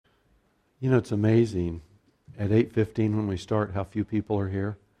You know, it's amazing. At 8:15 when we start, how few people are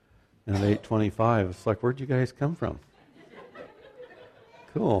here. And at 8:25, it's like, where'd you guys come from?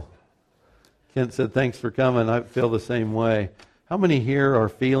 Cool. Kent said, thanks for coming. I feel the same way. How many here are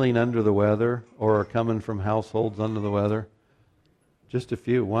feeling under the weather or are coming from households under the weather? Just a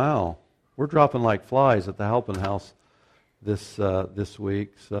few. Wow. We're dropping like flies at the Helping House this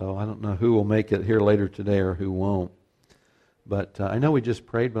week, so I don't know who will make it here later today or who won't. But I know we just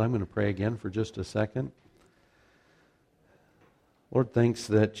prayed, but I'm going to pray again for just a second. Lord, thanks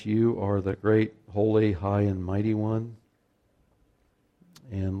that you are the great, holy, high, and mighty one.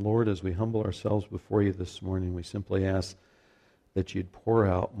 And Lord, as we humble ourselves before you this morning, we simply ask that you'd pour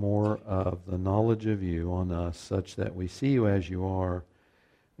out more of the knowledge of you on us such that we see you as you are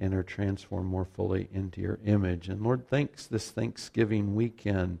and are transformed more fully into your image. And Lord, thanks this Thanksgiving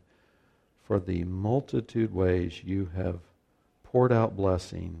weekend for the multitude ways you have poured out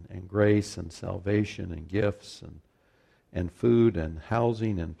blessing and grace and salvation and gifts and food and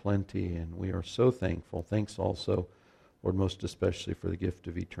housing and plenty. And we are so thankful. Thanks also, Lord, most especially for the gift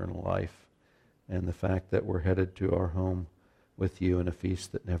of eternal life and the fact that we're headed to our home with you in a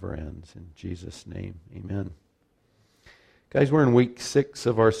feast that never ends. In Jesus' name, amen. Guys, we're in week 6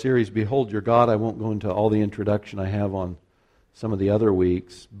 of our series, Behold Your God. I won't go into all the introduction I have on some of the other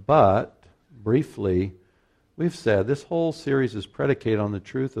weeks, but briefly, we've said this whole series is predicated on the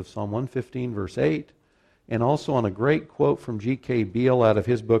truth of Psalm 115, verse 8, and also on a great quote from G.K. Beale out of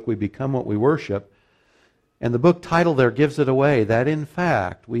his book, We Become What We Worship. And the book title there gives it away, that in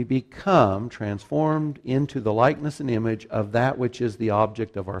fact we become transformed into the likeness and image of that which is the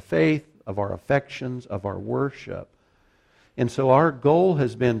object of our faith, of our affections, of our worship. And so our goal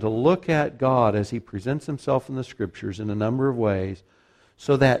has been to look at God as He presents Himself in the Scriptures in a number of ways,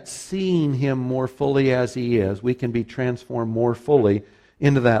 so that seeing Him more fully as He is, we can be transformed more fully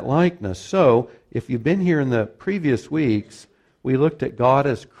into that likeness. So, if you've been here in the previous weeks, we looked at God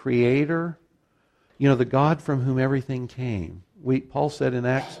as Creator, you know, the God from whom everything came. Paul said in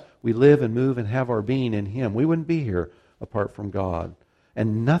Acts, we live and move and have our being in Him. We wouldn't be here apart from God.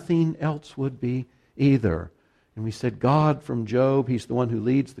 And nothing else would be either. And we said God from Job, He's the one who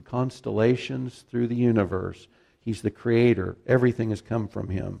leads the constellations through the universe. He's the Creator. Everything has come from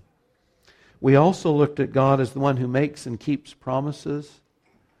Him. We also looked at God as the one who makes and keeps promises.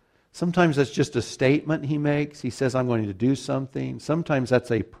 Sometimes that's just a statement He makes. He says, I'm going to do something. Sometimes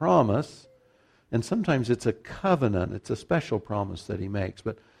that's a promise. And sometimes it's a covenant. It's a special promise that He makes.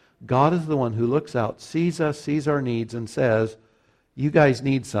 But God is the one who looks out, sees us, sees our needs, and says, you guys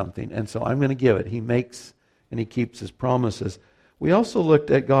need something, and so I'm going to give it. He makes and He keeps His promises. We also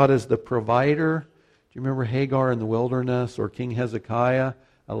looked at God as the provider. Do you remember Hagar in the wilderness or King Hezekiah?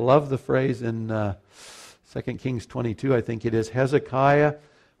 I love the phrase in 2 Kings 22, I think it is, Hezekiah,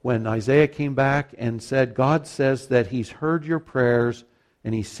 when Isaiah came back and said, God says that He's heard your prayers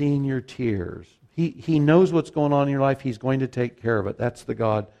and He's seen your tears. He knows what's going on in your life. He's going to take care of it. That's the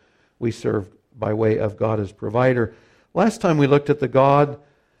God we serve by way of God as provider. Last time we looked at the God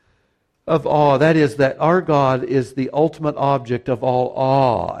of awe. That is, that our God is the ultimate object of all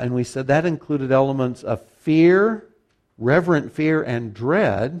awe. And we said that included elements of fear, reverent fear and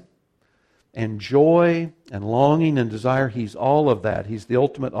dread, and joy and longing and desire. He's all of that. He's the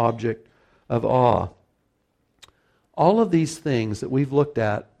ultimate object of awe. All of these things that we've looked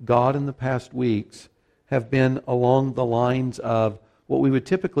at, God, in the past weeks, have been along the lines of what we would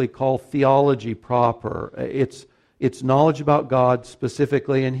typically call theology proper. It's knowledge about God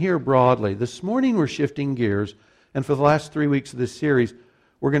specifically, and here broadly. This morning we're shifting gears, and for the last 3 weeks of this series,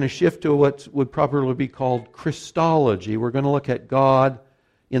 we're going to shift to what would properly be called Christology. We're going to look at God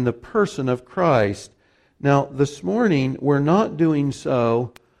in the person of Christ. Now, this morning, we're not doing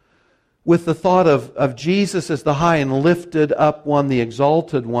so with the thought of Jesus as the high and lifted up one, the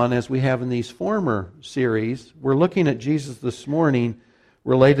exalted one, as we have in these former series. We're looking at Jesus this morning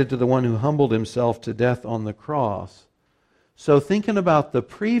related to the one who humbled Himself to death on the cross. So thinking about the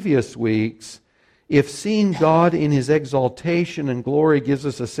previous weeks, if seeing God in His exaltation and glory gives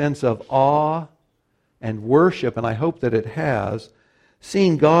us a sense of awe and worship, and I hope that it has,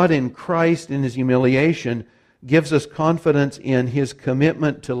 seeing God in Christ in His humiliation gives us confidence in His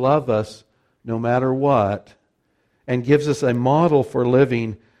commitment to love us no matter what, and gives us a model for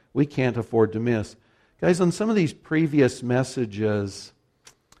living we can't afford to miss. Guys, on some of these previous messages,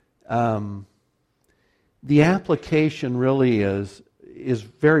 the application really is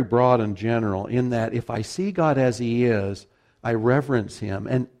very broad and general, in that if I see God as He is, I reverence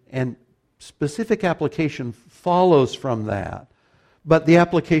Him. And specific application follows from that. But the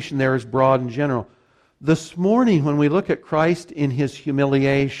application there is broad and general. This morning, when we look at Christ in His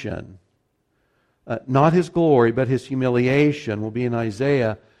humiliation, Not His glory, but His humiliation will be in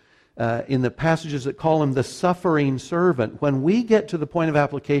Isaiah. In the passages that call Him the suffering servant. When we get to the point of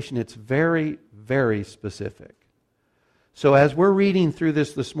application, it's very, very specific. So as we're reading through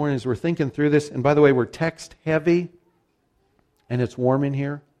this morning, as we're thinking through this, and by the way, we're text heavy, and it's warm in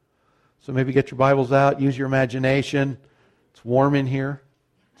here. So maybe get your Bibles out, use your imagination. It's warm in here.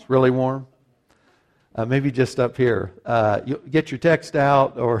 It's really warm. Maybe just up here. You get your text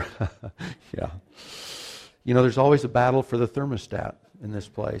out, or yeah. You know, there's always a battle for the thermostat in this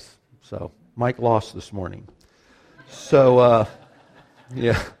place. So Mike lost this morning. So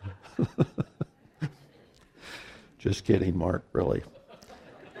yeah. Just kidding, Mark, really.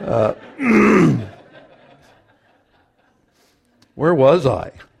 Where was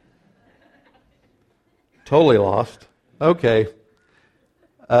I? Totally lost. Okay.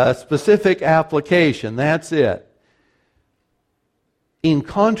 Specific application, that's it. In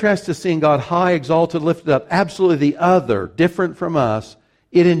contrast to seeing God high, exalted, lifted up, absolutely the other, different from us,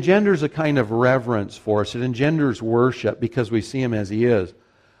 it engenders a kind of reverence for us. It engenders worship because we see Him as He is.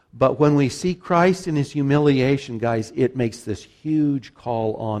 But when we see Christ in His humiliation, guys, it makes this huge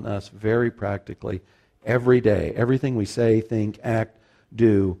call on us very practically every day. Everything we say, think, act,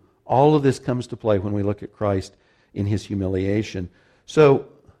 do, all of this comes to play when we look at Christ in His humiliation. So,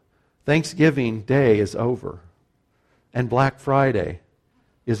 Thanksgiving Day is over. And Black Friday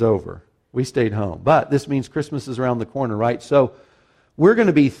is over. We stayed home. But this means Christmas is around the corner, right? So, we're going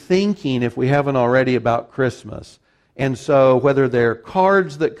to be thinking, if we haven't already, about Christmas. And so whether they're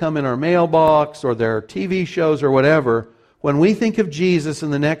cards that come in our mailbox or they're TV shows or whatever, when we think of Jesus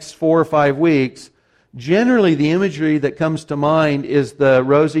in the next 4 or 5 weeks, generally the imagery that comes to mind is the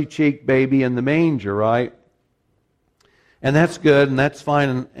rosy-cheeked baby in the manger, right? And that's good and that's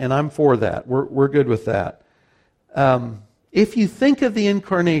fine, and I'm for that. We're good with that. If you think of the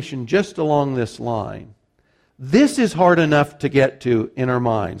incarnation just along this line, this is hard enough to get to in our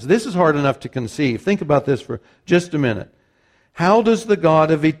minds. This is hard enough to conceive. Think about this for just a minute. How does the God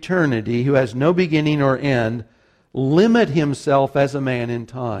of eternity, who has no beginning or end, limit Himself as a man in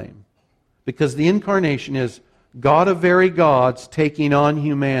time? Because the incarnation is God of very gods taking on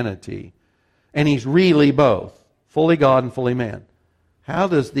humanity. And He's really both, fully God and fully man. How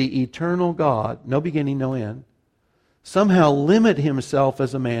does the eternal God, no beginning, no end, somehow limit Himself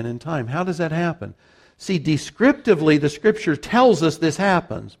as a man in time? How does that happen? See, descriptively, the Scripture tells us this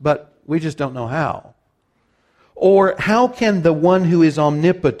happens, but we just don't know how. Or how can the one who is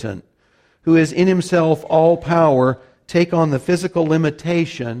omnipotent, who is in Himself all power, take on the physical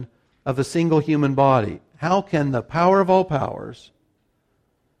limitation of a single human body? How can the power of all powers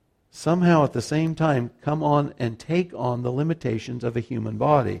somehow at the same time come on and take on the limitations of a human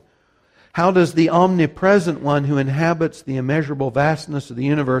body? How does the omnipresent one who inhabits the immeasurable vastness of the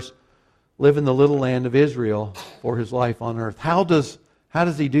universe live in the little land of Israel for His life on earth? How does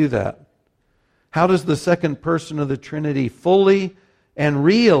He do that? How does the second person of the Trinity fully and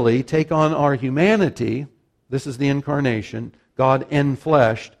really take on our humanity? This is the incarnation, God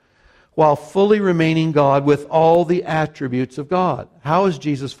enfleshed, while fully remaining God with all the attributes of God. How is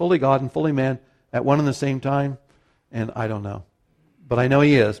Jesus fully God and fully man at one and the same time? And I don't know. But I know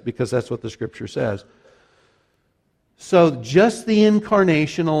He is, because that's what the Scripture says. So just the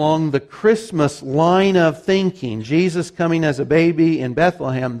incarnation along the Christmas line of thinking, Jesus coming as a baby in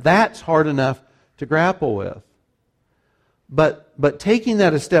Bethlehem, that's hard enough to grapple with. But taking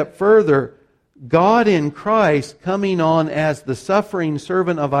that a step further, God in Christ coming on as the suffering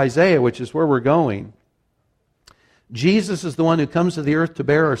servant of Isaiah, which is where we're going. Jesus is the one who comes to the earth to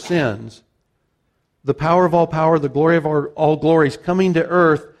bear our sins. The power of all power, the glory of all glories, coming to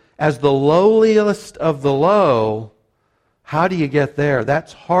earth as the lowliest of the low. How do you get there?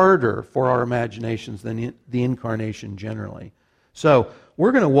 That's harder for our imaginations than the incarnation generally. So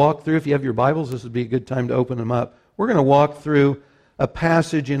we're going to walk through, if you have your Bibles, this would be a good time to open them up. We're going to walk through a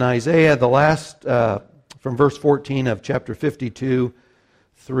passage in Isaiah, the last, from verse 14 of chapter 52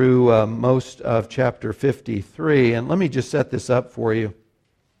 through most of chapter 53. And let me just set this up for you.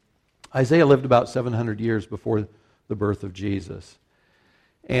 Isaiah lived about 700 years before the birth of Jesus.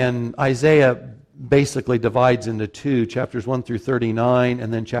 And Isaiah basically divides into two, chapters 1 through 39,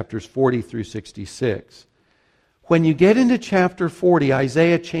 and then chapters 40 through 66. When you get into chapter 40,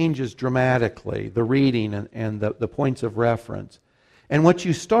 Isaiah changes dramatically the reading and the points of reference. And what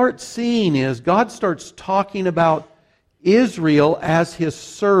you start seeing is God starts talking about Israel as His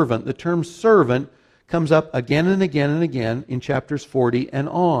servant. The term servant comes up again and again and again in chapters 40 and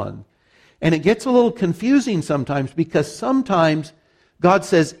on. And it gets a little confusing sometimes, because sometimes God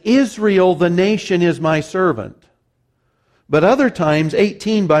says, Israel, the nation, is my servant. But other times,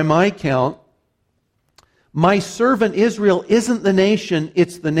 18 by my count, My servant Israel isn't the nation,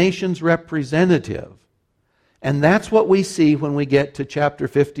 it's the nation's representative. And that's what we see when we get to chapter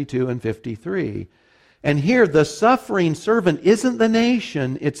 52 and 53. And here, the suffering servant isn't the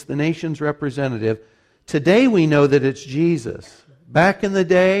nation, it's the nation's representative. Today we know that it's Jesus. Back in the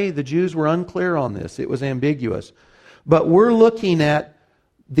day, the Jews were unclear on this. It was ambiguous. But we're looking at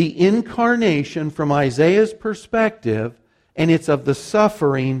the incarnation from Isaiah's perspective, and it's of the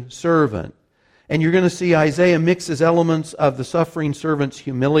suffering servant. And you're going to see Isaiah mixes elements of the suffering servant's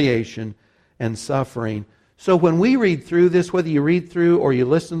humiliation and suffering. So when we read through this, whether you read through or you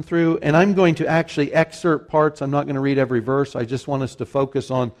listen through, and I'm going to actually excerpt parts, I'm not going to read every verse, I just want us to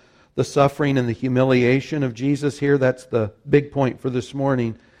focus on the suffering and the humiliation of Jesus here. That's the big point for this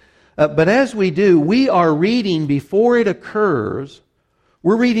morning. But as we do, we are reading before it occurs.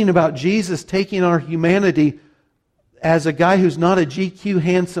 We're reading about Jesus taking our humanity as a guy who's not a GQ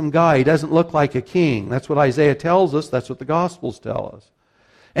handsome guy. He doesn't look like a king. That's what Isaiah tells us. That's what the Gospels tell us.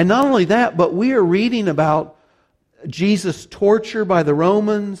 And not only that, but we are reading about Jesus' torture by the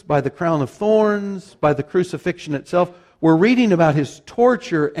Romans, by the crown of thorns, by the crucifixion itself. We're reading about His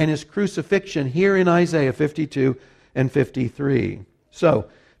torture and His crucifixion here in Isaiah 52 and 53. So,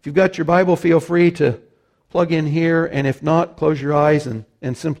 if you've got your Bible, feel free to plug in here, and if not, close your eyes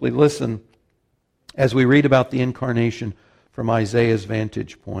and simply listen as we read about the incarnation from Isaiah's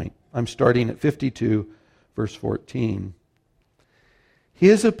vantage point. I'm starting at 52, verse 14.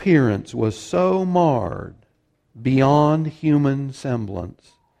 His appearance was so marred beyond human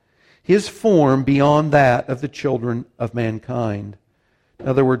semblance, His form beyond that of the children of mankind. In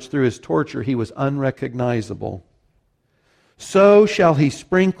other words, through His torture, He was unrecognizable. So shall He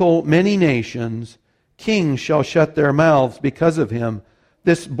sprinkle many nations. Kings shall shut their mouths because of Him.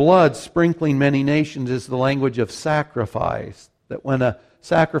 This blood sprinkling many nations is the language of sacrifice. That when a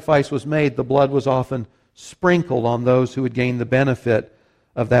sacrifice was made, the blood was often sprinkled on those who would gain the benefit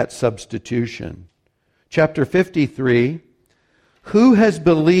of that substitution. Chapter 53, who has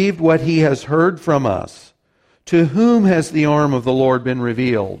believed what he has heard from us? To whom has the arm of the Lord been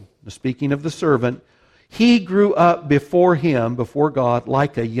revealed? Speaking of the servant, he grew up before Him, before God,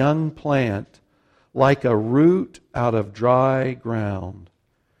 like a young plant, like a root out of dry ground.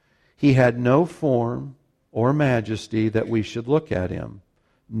 He had no form or majesty that we should look at Him,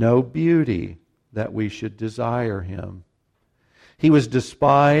 no beauty that we should desire Him. He was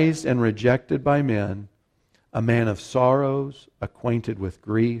despised and rejected by men, a man of sorrows, acquainted with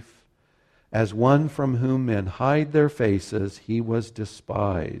grief. As one from whom men hide their faces, He was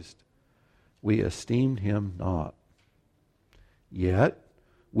despised. We esteemed Him not. Yet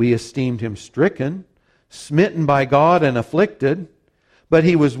we esteemed Him stricken, smitten by God and afflicted. But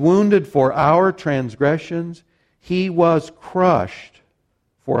He was wounded for our transgressions. He was crushed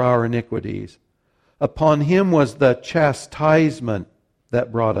for our iniquities. Upon Him was the chastisement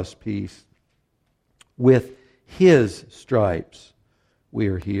that brought us peace. With His stripes we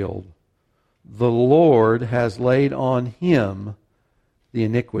are healed. The Lord has laid on Him the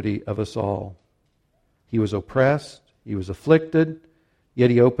iniquity of us all. He was oppressed, He was afflicted, yet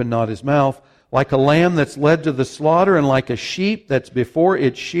He opened not His mouth. Like a lamb that's led to the slaughter, and like a sheep that's before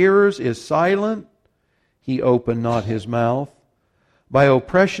its shearers is silent, He opened not His mouth. By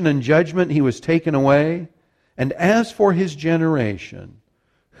oppression and judgment He was taken away. And as for His generation,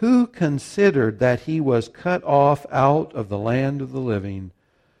 who considered that He was cut off out of the land of the living,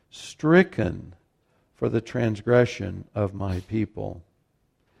 stricken for the transgression of my people?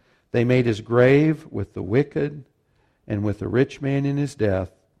 They made His grave with the wicked and with the rich man in his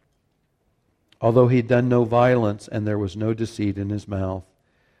death, although He had done no violence and there was no deceit in His mouth.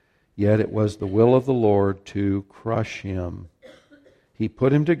 Yet it was the will of the Lord to crush Him. He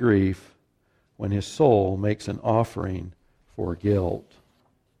put Him to grief when His soul makes an offering for guilt.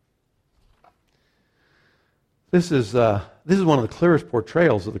 This is one of the clearest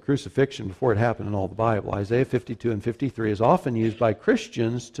portrayals of the crucifixion before it happened in all the Bible. Isaiah 52 and 53 is often used by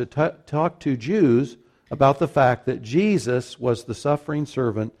Christians to talk to Jews about the fact that Jesus was the suffering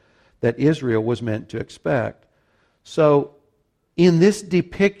servant that Israel was meant to expect. So, in this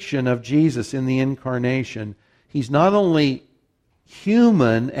depiction of Jesus in the incarnation, He's not only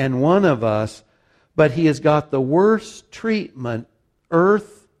human and one of us, but He has got the worst treatment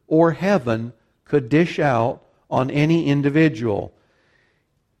earth or heaven could dish out on any individual.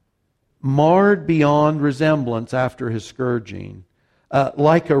 Marred beyond resemblance after His scourging.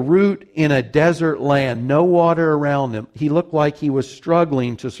 Like a root in a desert land, no water around Him. He looked like He was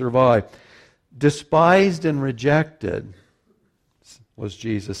struggling to survive. Despised and rejected was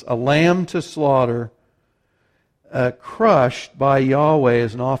Jesus. A lamb to slaughter. crushed by Yahweh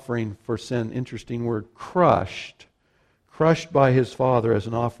as an offering for sin. Interesting word, crushed. Crushed by His Father as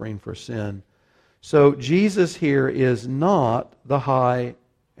an offering for sin. So Jesus here is not the high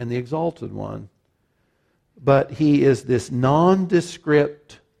and the exalted one, but He is this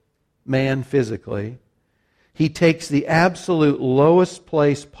nondescript man physically. He takes the absolute lowest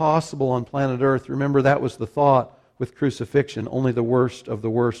place possible on planet Earth. Remember, that was the thought with crucifixion. Only the worst of the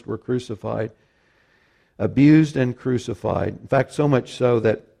worst were crucified. Abused and crucified. In fact, so much so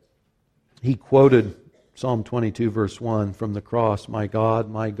that he quoted Psalm 22, verse 1 from the cross, my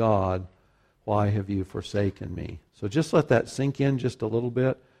God, why have you forsaken me?" So just let that sink in just a little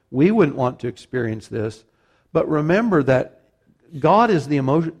bit. We wouldn't want to experience this, but remember that God is the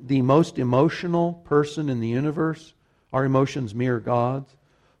most emotional person in the universe. Our emotions mirror God's.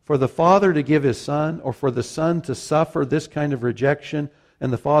 For the Father to give His Son, or for the Son to suffer this kind of rejection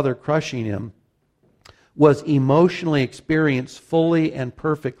and the Father crushing Him, was emotionally experienced fully and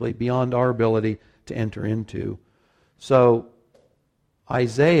perfectly beyond our ability to enter into. So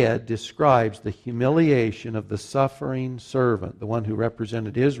Isaiah describes the humiliation of the suffering servant, the one who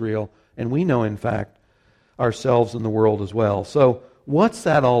represented Israel, and we know, in fact, ourselves in the world as well. So what's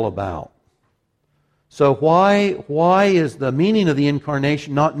that all about? So why is the meaning of the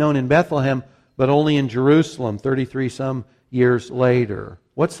incarnation not known in Bethlehem, but only in Jerusalem 33 some years later?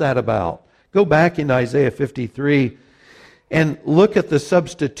 What's that about? Go back into Isaiah 53 and look at the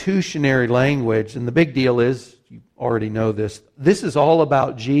substitutionary language. And the big deal is, you already know this, this is all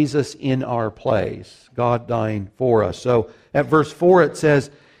about Jesus in our place, God dying for us. So at verse 4 it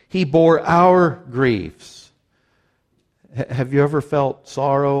says, He bore our griefs. Have you ever felt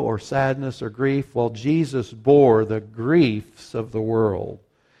sorrow or sadness or grief? Well, Jesus bore the griefs of the world.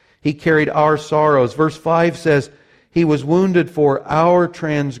 He carried our sorrows. Verse 5 says, He was wounded for our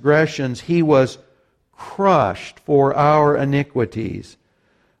transgressions. He was crushed for our iniquities.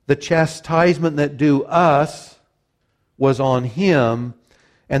 The chastisement that due us was on Him.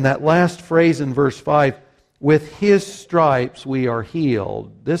 And that last phrase in verse 5, with His stripes we are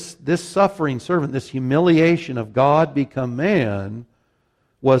healed. This suffering servant, this humiliation of God become man,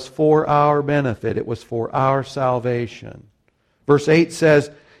 was for our benefit. It was for our salvation. Verse 8 says,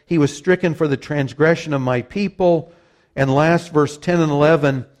 He was stricken for the transgression of my people. And last, verse 10 and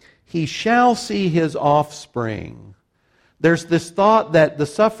 11, He shall see His offspring. There's this thought that the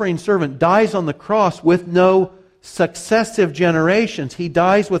suffering servant dies on the cross with no successive generations. He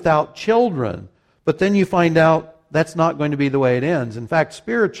dies without children. But then you find out that's not going to be the way it ends. In fact,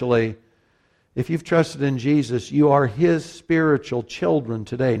 spiritually, if you've trusted in Jesus, you are His spiritual children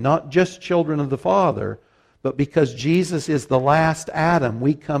today. Not just children of the Father, but because Jesus is the last Adam,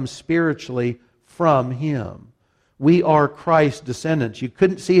 we come spiritually from Him. We are Christ's descendants. You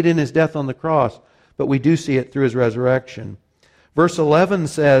couldn't see it in His death on the cross, but we do see it through His resurrection. Verse 11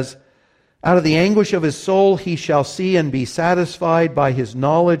 says, out of the anguish of His soul He shall see and be satisfied. By His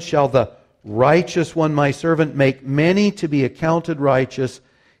knowledge shall the righteous one, my servant, make many to be accounted righteous.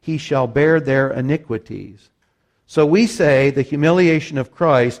 He shall bear their iniquities. So we say the humiliation of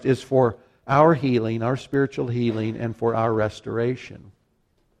Christ is for our healing, our spiritual healing, and for our restoration.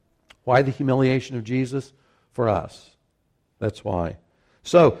 Why the humiliation of Jesus? For us. That's why.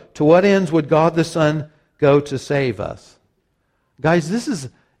 So, to what ends would God the Son go to save us? Guys, this is,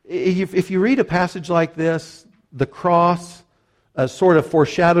 if you read a passage like this, the cross, sort of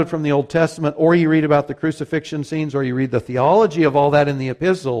foreshadowed from the Old Testament, or you read about the crucifixion scenes, or you read the theology of all that in the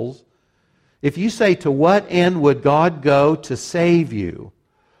epistles, if you say, to what end would God go to save you?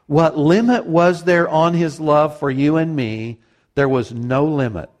 What limit was there on His love for you and me? There was no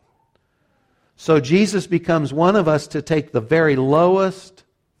limit. So Jesus becomes one of us to take the very lowest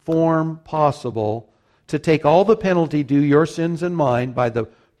form possible, to take all the penalty due your sins and mine by the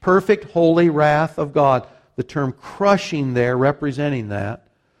perfect holy wrath of God. The term crushing there representing that,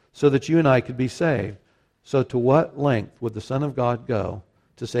 so that you and I could be saved. So to what length would the Son of God go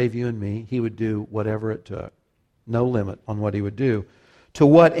to save you and me? He would do whatever it took. No limit on what He would do. To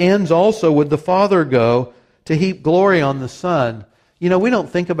what ends also would the Father go to heap glory on the Son? You know, we don't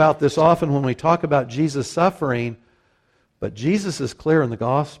think about this often when we talk about Jesus' suffering, but Jesus is clear in the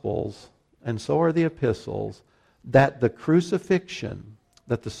Gospels, and so are the epistles, that the crucifixion,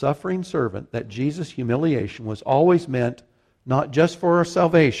 that the suffering servant, that Jesus' humiliation was always meant not just for our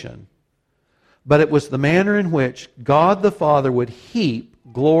salvation, but it was the manner in which God the Father would heap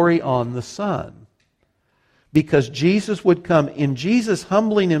glory on the Son. Because Jesus would come, in Jesus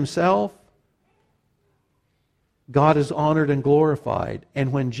humbling Himself, God is honored and glorified.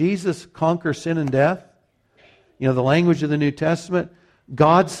 And when Jesus conquers sin and death, you know, the language of the New Testament,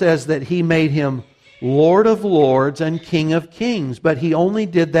 God says that He made Him Lord of lords and King of kings, but He only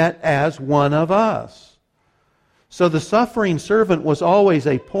did that as one of us. So the suffering servant was always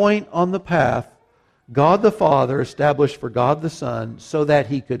a point on the path God the Father established for God the Son so that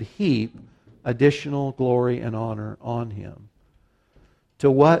He could heap additional glory and honor on Him.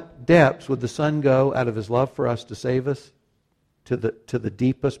 To what depths would the Son go out of His love for us to save us? To the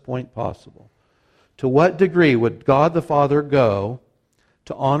deepest point possible. To what degree would God the Father go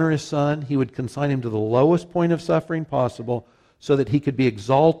to honor His Son? He would consign Him to the lowest point of suffering possible so that He could be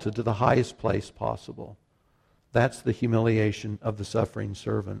exalted to the highest place possible. That's the humiliation of the suffering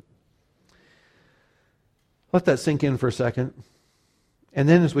servant. Let that sink in for a second. And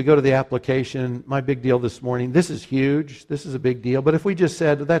then as we go to the application, my big deal this morning, this is huge, this is a big deal, but if we just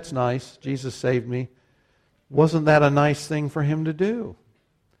said, that's nice, Jesus saved me, wasn't that a nice thing for Him to do?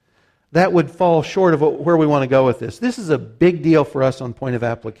 That would fall short of where we want to go with this. This is a big deal for us on point of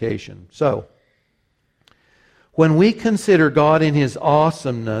application. So, when we consider God in His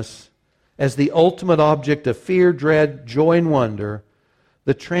awesomeness as the ultimate object of fear, dread, joy, and wonder,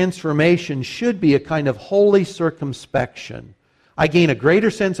 the transformation should be a kind of holy circumspection. I gain a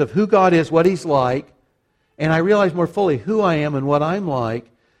greater sense of who God is, what He's like, and I realize more fully who I am and what I'm like.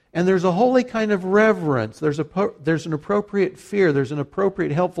 And there's a holy kind of reverence. There's an appropriate fear. There's an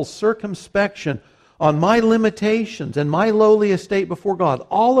appropriate helpful circumspection on my limitations and my lowly estate before God,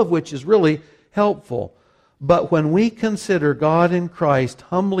 all of which is really helpful. But when we consider God in Christ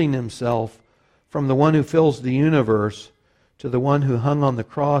humbling Himself from the one who fills the universe to the one who hung on the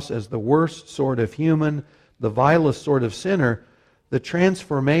cross as the worst sort of human, the vilest sort of sinner, the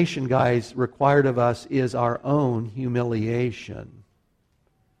transformation, guys, required of us is our own humiliation.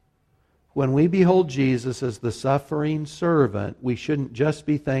 When we behold Jesus as the suffering servant, we shouldn't just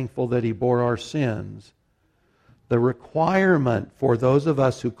be thankful that He bore our sins. The requirement for those of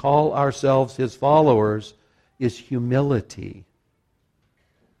us who call ourselves His followers is humility.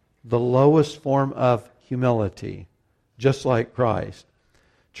 The lowest form of humility, just like Christ.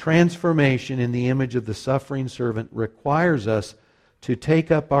 Transformation in the image of the suffering servant requires us to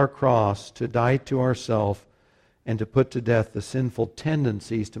take up our cross, to die to ourselves, and to put to death the sinful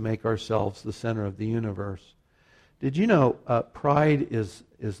tendencies to make ourselves the center of the universe. Did you know pride is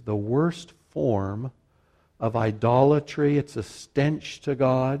the worst form of idolatry? It's a stench to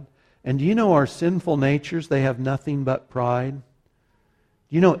God. And do you know our sinful natures, they have nothing but pride?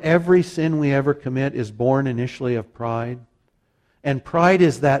 Do you know every sin we ever commit is born initially of pride? And pride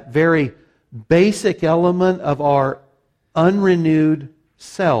is that very basic element of our unrenewed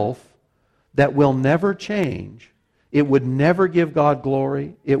self that will never change. It would never give God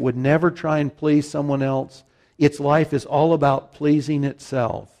glory. It would never try and please someone else. Its life is all about pleasing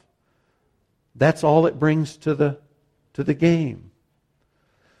itself. That's all it brings to the game.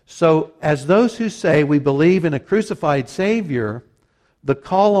 So, as those who say we believe in a crucified Savior, the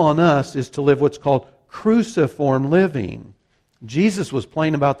call on us is to live what's called cruciform living. Jesus was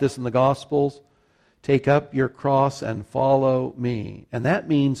plain about this in the Gospels. Take up your cross and follow me. And that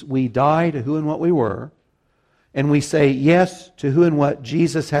means we die to who and what we were, and we say yes to who and what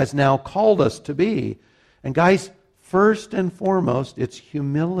Jesus has now called us to be. And guys, first and foremost, it's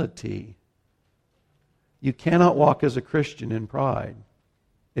humility. You cannot walk as a Christian in pride.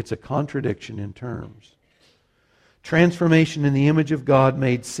 It's a contradiction in terms. Transformation in the image of God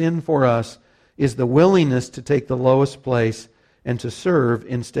made sin for us is the willingness to take the lowest place and to serve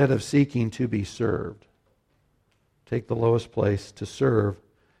instead of seeking to be served. Take the lowest place to serve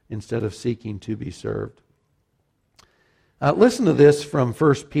instead of seeking to be served. Listen to this from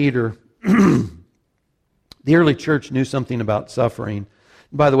 1 Peter. The early church knew something about suffering.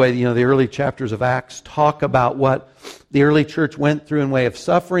 By the way, the early chapters of Acts talk about what the early church went through in way of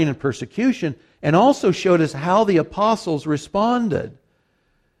suffering and persecution, and also showed us how the apostles responded.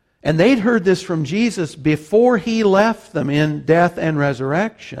 And they'd heard this from Jesus before He left them in death and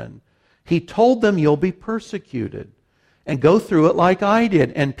resurrection. He told them, you'll be persecuted. And go through it like I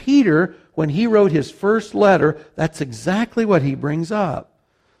did. And Peter, when he wrote his first letter, that's exactly what he brings up.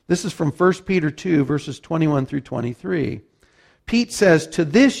 This is from 1 Peter 2, verses 21 through 23. Pete says, to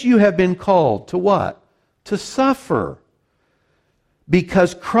this you have been called. To what? To suffer.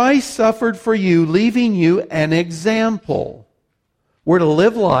 Because Christ suffered for you, leaving you an example. We're to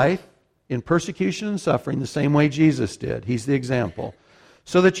live life in persecution and suffering the same way Jesus did. He's the example.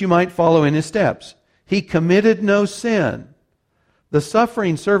 So that you might follow in His steps. He committed no sin. The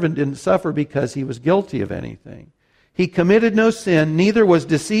suffering servant didn't suffer because he was guilty of anything. He committed no sin, neither was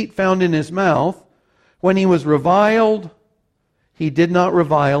deceit found in His mouth. When He was reviled, He did not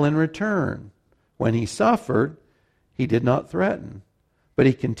revile in return. When He suffered, He did not threaten, but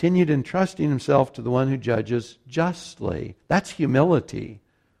he continued entrusting himself to the one who judges justly. That's humility.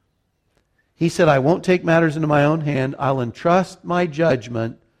 He said, I won't take matters into my own hand. I'll entrust my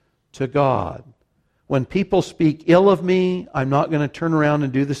judgment to God. When people speak ill of me, I'm not going to turn around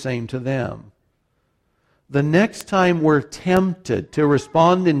and do the same to them. The next time we're tempted to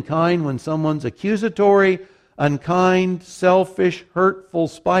respond in kind when someone's accusatory, unkind, selfish, hurtful,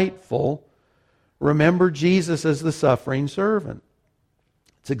 spiteful, remember Jesus as the suffering servant.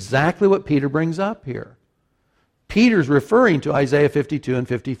 It's exactly what Peter brings up here. Peter's referring to Isaiah 52 and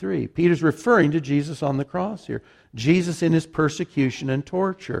 53. Peter's referring to Jesus on the cross here. Jesus in his persecution and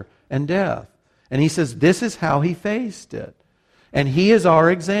torture and death. And he says this is how he faced it. And he is our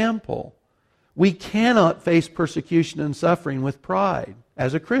example. We cannot face persecution and suffering with pride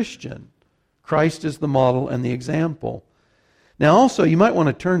as a Christian. Christ is the model and the example. Now also, you might want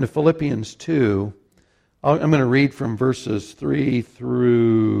to turn to Philippians 2. I'm going to read from verses 3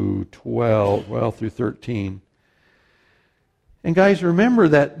 through 12, through 13. And guys, remember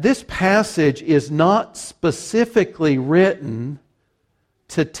that this passage is not specifically written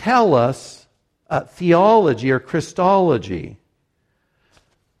to tell us theology or Christology.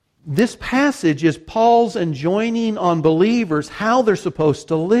 This passage is Paul's enjoining on believers how they're supposed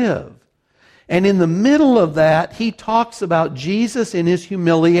to live. And in the middle of that, he talks about Jesus in his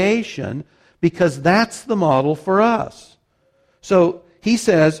humiliation, because that's the model for us. So he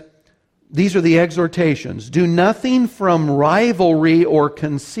says, these are the exhortations. Do nothing from rivalry or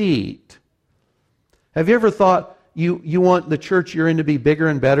conceit. Have you ever thought you want the church you're in to be bigger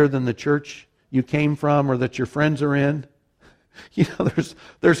and better than the church you came from or that your friends are in? You know,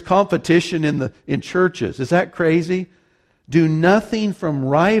 there's competition in churches. Is that crazy? Do nothing from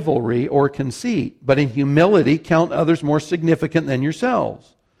rivalry or conceit, but in humility count others more significant than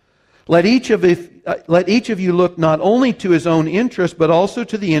yourselves. Let each of you look not only to his own interest, but also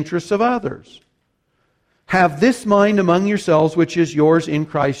to the interests of others. Have this mind among yourselves, which is yours in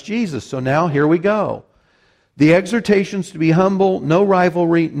Christ Jesus. So now here we go. The exhortations to be humble, no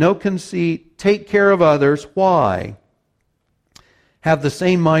rivalry, no conceit, take care of others. Why? Have the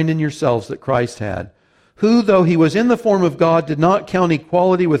same mind in yourselves that Christ had, who, though he was in the form of God, did not count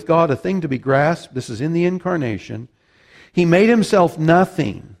equality with God a thing to be grasped. This is in the incarnation. He made himself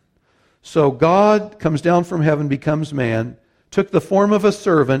nothing. So God comes down from heaven, becomes man, took the form of a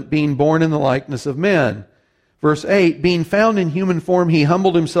servant, being born in the likeness of men. Verse 8, being found in human form, he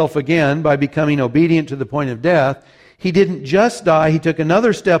humbled himself again by becoming obedient to the point of death. He didn't just die, he took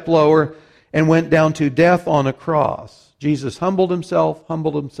another step lower and went down to death on a cross. Jesus humbled himself,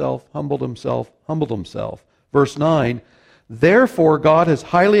 humbled himself, humbled himself, humbled himself. Verse 9, therefore God has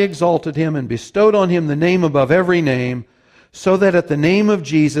highly exalted him and bestowed on him the name above every name, so that at the name of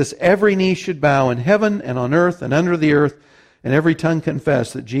Jesus every knee should bow in heaven and on earth and under the earth, and every tongue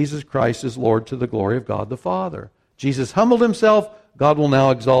confess that Jesus Christ is Lord, to the glory of God the Father. Jesus humbled himself, God will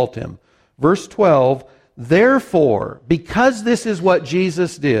now exalt him. Verse 12, therefore, because this is what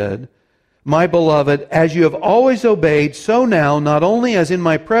Jesus did, my beloved, as you have always obeyed, so now, not only as in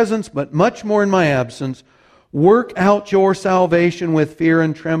my presence, but much more in my absence, work out your salvation with fear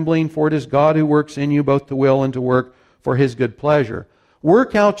and trembling, for it is God who works in you both to will and to work for his good pleasure.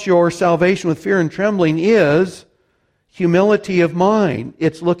 Work out your salvation with fear and trembling is humility of mind.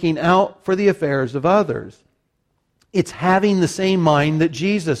 It's looking out for the affairs of others. It's having the same mind that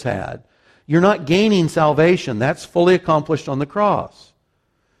Jesus had. You're not gaining salvation. That's fully accomplished on the cross.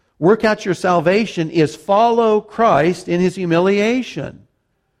 Work out your salvation is follow Christ in his humiliation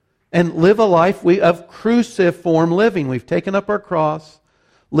and live a life of cruciform living. We've taken up our cross.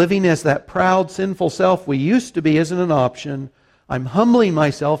 Living as that proud, sinful self we used to be isn't an option. I'm humbling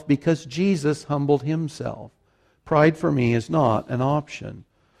myself because Jesus humbled himself. Pride for me is not an option.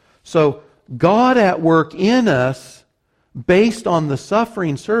 So God at work in us, based on the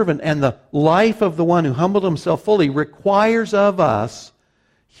suffering servant and the life of the one who humbled himself fully, requires of us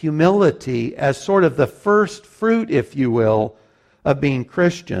humility as sort of the first fruit, if you will, of being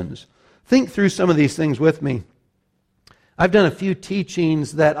Christians. Think through some of these things with me. I've done a few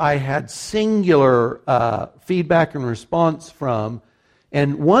teachings that I had singular feedback and response from,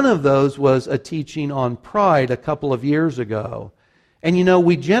 and one of those was a teaching on pride a couple of years ago. And you know,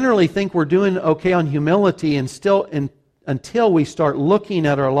 we generally think we're doing okay on humility until we start looking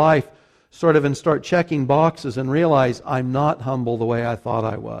at our life and start checking boxes and realize I'm not humble the way I thought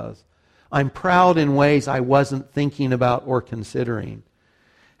I was. I'm proud in ways I wasn't thinking about or considering.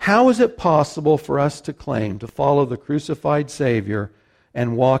 How is it possible for us to claim to follow the crucified Savior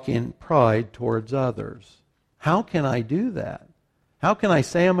and walk in pride towards others? How can I do that? How can I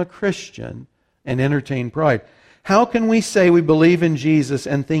say I'm a Christian and entertain pride? How can we say we believe in Jesus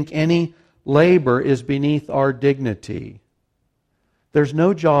and think any labor is beneath our dignity? There's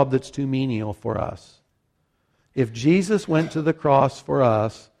no job that's too menial for us. If Jesus went to the cross for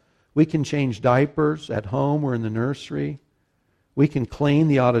us, we can change diapers at home or in the nursery. We can clean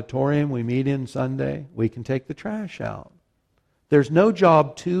the auditorium we meet in Sunday. We can take the trash out. There's no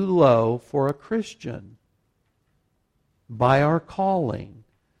job too low for a Christian. By our calling,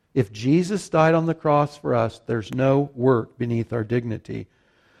 if Jesus died on the cross for us, there's no work beneath our dignity.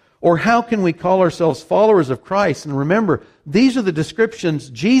 Or how can we call ourselves followers of Christ? And remember, these are the descriptions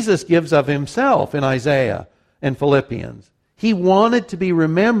Jesus gives of Himself in Isaiah and Philippians. He wanted to be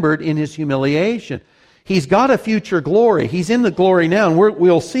remembered in His humiliation. He's got a future glory. He's in the glory now, and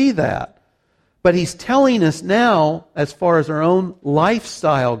we'll see that. But He's telling us now, as far as our own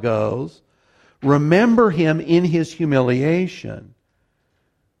lifestyle goes, remember Him in His humiliation.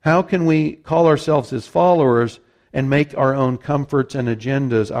 How can we call ourselves His followers and make our own comforts and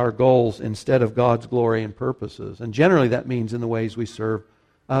agendas our goals instead of God's glory and purposes? And generally that means in the ways we serve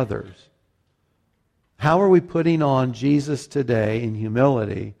others. How are we putting on Jesus today in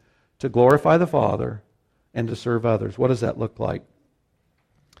humility to glorify the Father and to serve others? What does that look like?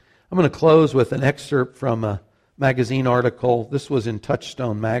 I'm going to close with an excerpt from a magazine article. This was in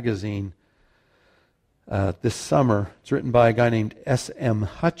Touchstone magazine this summer. It's written by a guy named S.M.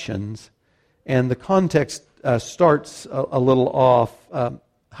 Hutchins. And the context starts a little off.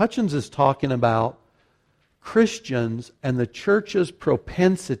 Hutchins is talking about Christians and the church's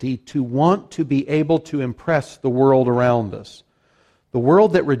propensity to want to be able to impress the world around us. The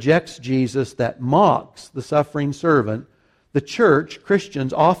world that rejects Jesus, that mocks the suffering servant, the church,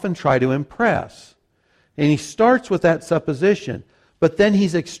 Christians, often try to impress. And he starts with that supposition. But then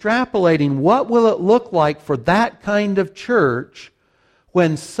he's extrapolating what will it look like for that kind of church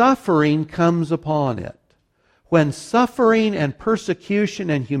when suffering comes upon it. When suffering and persecution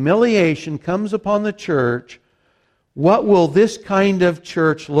and humiliation comes upon the church, what will this kind of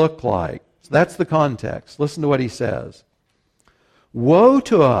church look like? So that's the context. Listen to what he says. Woe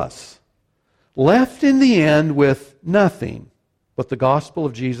to us, left in the end with nothing but the gospel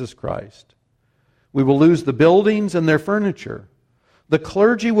of Jesus Christ. We will lose the buildings and their furniture. The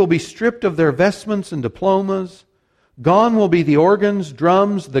clergy will be stripped of their vestments and diplomas. Gone will be the organs,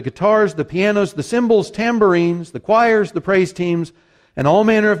 drums, the guitars, the pianos, the cymbals, tambourines, the choirs, the praise teams, and all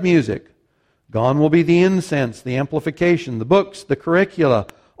manner of music. Gone will be the incense, the amplification, the books, the curricula,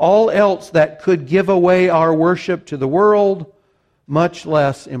 all else that could give away our worship to the world, much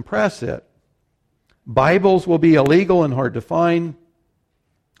less impress it. Bibles will be illegal and hard to find,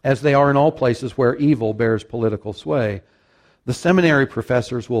 as they are in all places where evil bears political sway. The seminary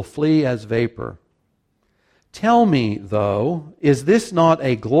professors will flee as vapor. Tell me, though, is this not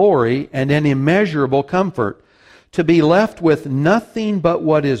a glory and an immeasurable comfort, to be left with nothing but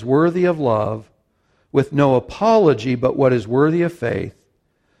what is worthy of love, with no apology but what is worthy of faith,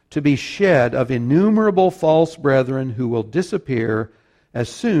 to be shed of innumerable false brethren who will disappear as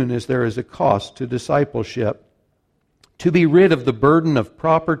soon as there is a cost to discipleship, to be rid of the burden of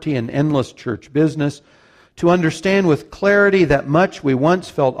property and endless church business, to understand with clarity that much we once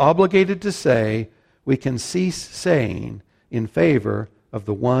felt obligated to say, we can cease saying in favor of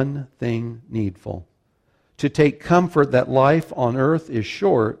the one thing needful. To take comfort that life on earth is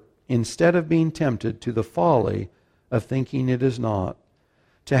short instead of being tempted to the folly of thinking it is not.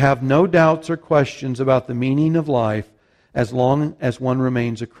 To have no doubts or questions about the meaning of life as long as one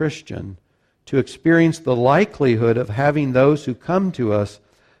remains a Christian. To experience the likelihood of having those who come to us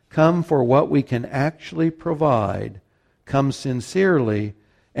come for what we can actually provide, come sincerely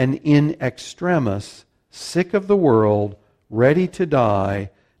and in extremis, sick of the world, ready to die,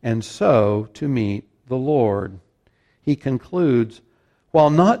 and so to meet the Lord. He concludes, while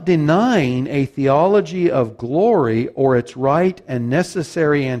not denying a theology of glory or its right and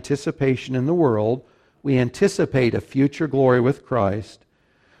necessary anticipation in the world, we anticipate a future glory with Christ,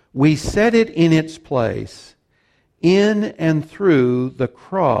 we set it in its place, in and through the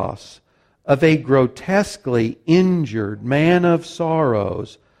cross of a grotesquely injured man of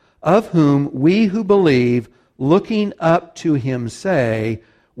sorrows, of whom we who believe, looking up to Him, say,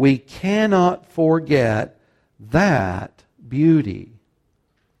 we cannot forget that beauty.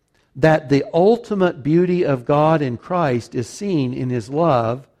 That the ultimate beauty of God in Christ is seen in His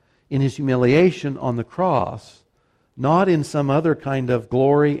love, in His humiliation on the cross, not in some other kind of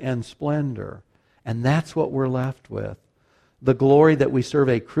glory and splendor. And that's what we're left with. The glory that we serve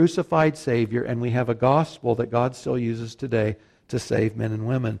a crucified Savior, and we have a gospel that God still uses today to save men and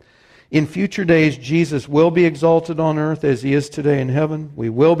women. In future days, Jesus will be exalted on earth as He is today in heaven. We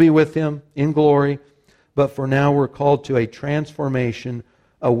will be with Him in glory. But for now we're called to a transformation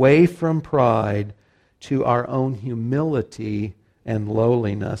away from pride to our own humility and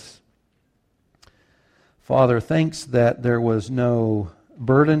lowliness. Father, thanks that there was no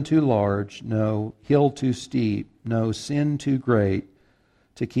burden too large, no hill too steep, no sin too great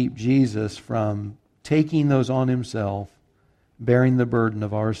to keep Jesus from taking those on himself, bearing the burden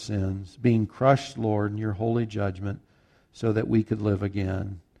of our sins, being crushed, Lord, in your holy judgment so that we could live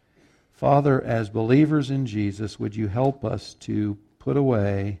again. Father, as believers in Jesus, would you help us to put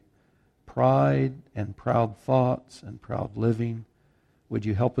away pride and proud thoughts and proud living? Would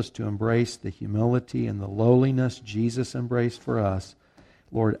you help us to embrace the humility and the lowliness Jesus embraced for us?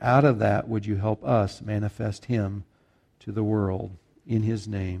 Lord, out of that, would you help us manifest him to the world? In his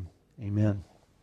name, amen.